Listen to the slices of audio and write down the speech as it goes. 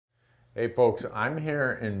Hey folks, I'm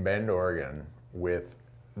here in Bend, Oregon with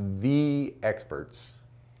the experts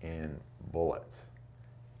in bullets.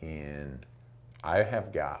 And I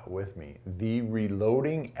have got with me the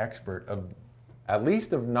reloading expert of, at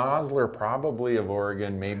least of Nosler, probably of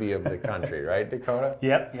Oregon, maybe of the country, right, Dakota?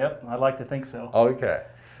 Yep, I'd like to think so. Okay.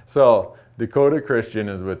 So Dakota Christian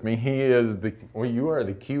is with me. He is you are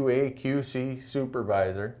the QA QC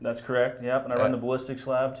supervisor. That's correct, yep, and I run the ballistics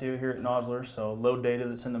lab too here at Nosler, so load data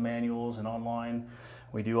that's in the manuals and online.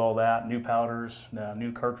 We do all that, new powders,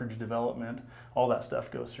 new cartridge development, all that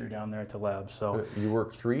stuff goes through down there at the lab. So you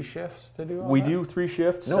work 3 shifts to do all we that? do 3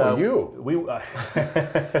 shifts. No,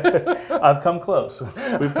 I've come close.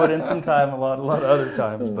 We've put in some time, a lot of other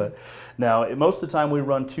times, but now most of the time we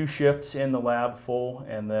run 2 shifts in the lab full,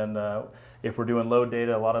 and then if we're doing load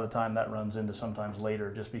data, a lot of the time that runs into sometimes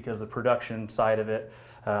later, just because the production side of it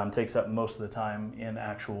takes up most of the time in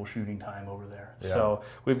actual shooting time over there. Yeah. So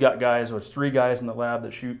we've got guys, it's 3 guys in the lab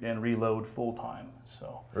that shoot and reload full time.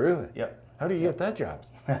 So really? Yep. How do you get that job?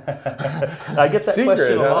 I get that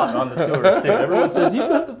question a lot on the tours too. Everyone says, "You've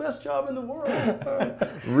got the best job in the world."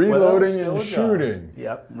 Reloading and shooting.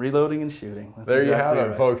 Yep, reloading and shooting. That's there exactly you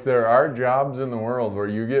have it, folks. There are jobs in the world where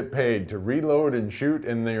you get paid to reload and shoot,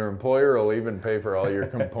 and your employer will even pay for all your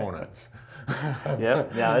components.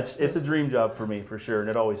 Yeah, it's a dream job for me for sure, and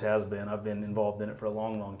it always has been. I've been involved in it for a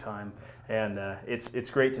long, long time, and it's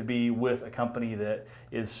great to be with a company that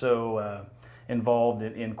is so involved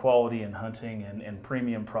in quality and hunting and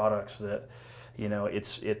premium products that, you know,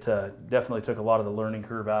 it definitely took a lot of the learning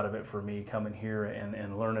curve out of it for me coming here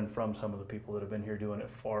and learning from some of the people that have been here doing it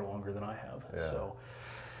far longer than I have. Yeah. So,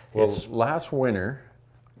 well, last winter,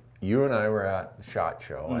 you and I were at SHOT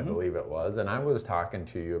Show, I believe it was, and I was talking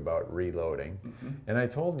to you about reloading, and I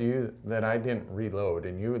told you that I didn't reload,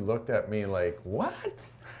 and you looked at me like, what?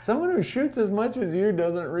 Someone who shoots as much as you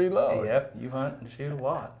doesn't reload. Yep, you hunt and shoot a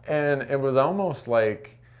lot. And it was almost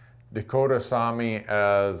like Dakota saw me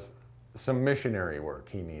as some missionary work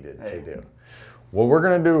he needed to do. What we're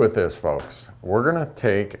gonna do with this, folks, we're gonna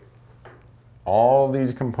take all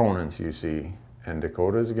these components you see, and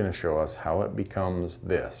Dakota is gonna show us how it becomes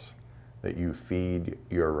this, that you feed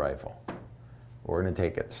your rifle. We're gonna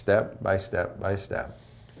take it step by step by step.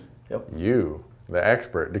 Yep. You, the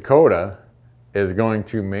expert, Dakota, is going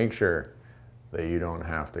to make sure that you don't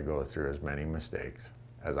have to go through as many mistakes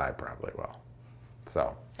as I probably will.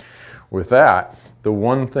 So with that, the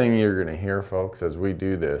one thing you're gonna hear, folks, as we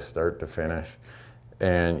do this start to finish,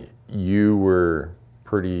 and you were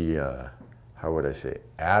pretty, how would I say,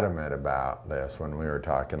 adamant about this when we were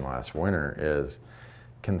talking last winter, is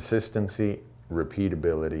consistency,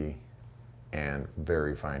 repeatability, and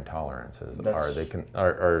very fine tolerances.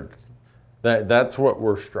 That's what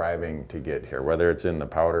we're striving to get here, whether it's in the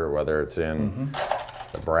powder, whether it's in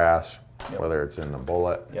the brass, whether it's in the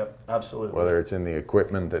bullet. Yep, absolutely. Whether it's in the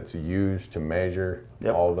equipment that's used to measure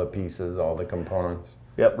all the pieces, all the components.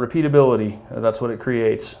 Yep, repeatability, that's what it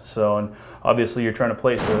creates. So, and obviously you're trying to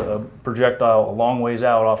place a projectile a long ways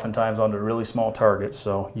out, oftentimes onto really small targets,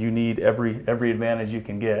 so you need every advantage you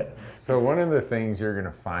can get. So one of the things you're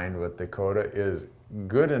gonna find with Dakota is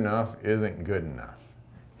good enough isn't good enough.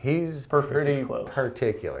 He's pretty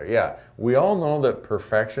particular. Yeah, we all know that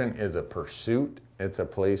perfection is a pursuit. It's a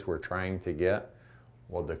place we're trying to get.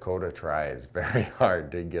 Well, Dakota tries very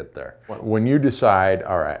hard to get there. When you decide,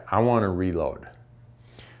 all right, I want to reload,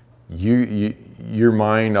 your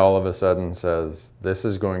mind all of a sudden says, this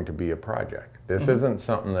is going to be a project. This isn't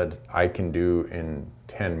something that I can do in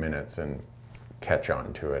 10 minutes and catch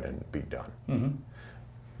on to it and be done.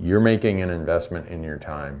 You're making an investment in your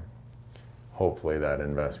time. Hopefully that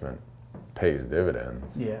investment pays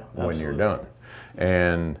dividends when you're done.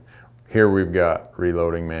 And here we've got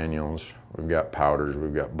reloading manuals, we've got powders,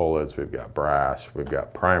 we've got bullets, we've got brass, we've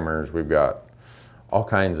got primers, we've got all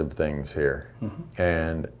kinds of things here.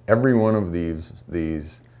 And every one of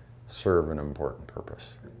these serve an important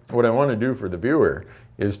purpose. What I want to do for the viewer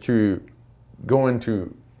is to go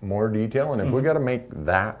into more detail, and if we got to make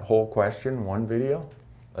that whole question one video,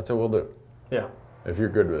 that's what we'll do. Yeah. If you're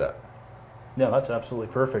good with that. Yeah, that's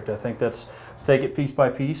absolutely perfect. I think let's take it piece by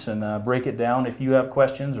piece and break it down. If you have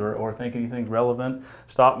questions or think anything's relevant,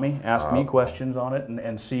 stop me, ask me questions on it,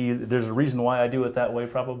 and see. There's a reason why I do it that way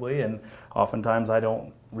probably, and oftentimes I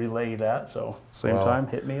don't relay that, so same time,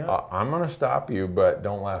 hit me up. I'm going to stop you, but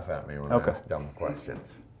don't laugh at me when I ask dumb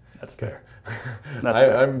questions. That's fair. That's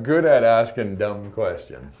fair. I'm good at asking dumb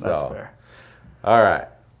questions. So. That's fair. All right.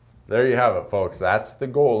 There you have it, folks. That's the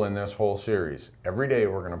goal in this whole series. Every day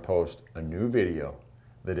we're going to post a new video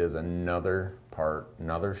that is another part,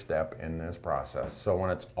 another step in this process. So when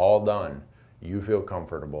it's all done, you feel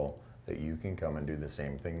comfortable that you can come and do the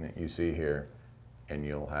same thing that you see here, and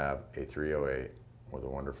you'll have a .308 with a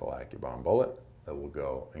wonderful AccuBomb bullet that will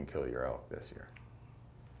go and kill your elk this year.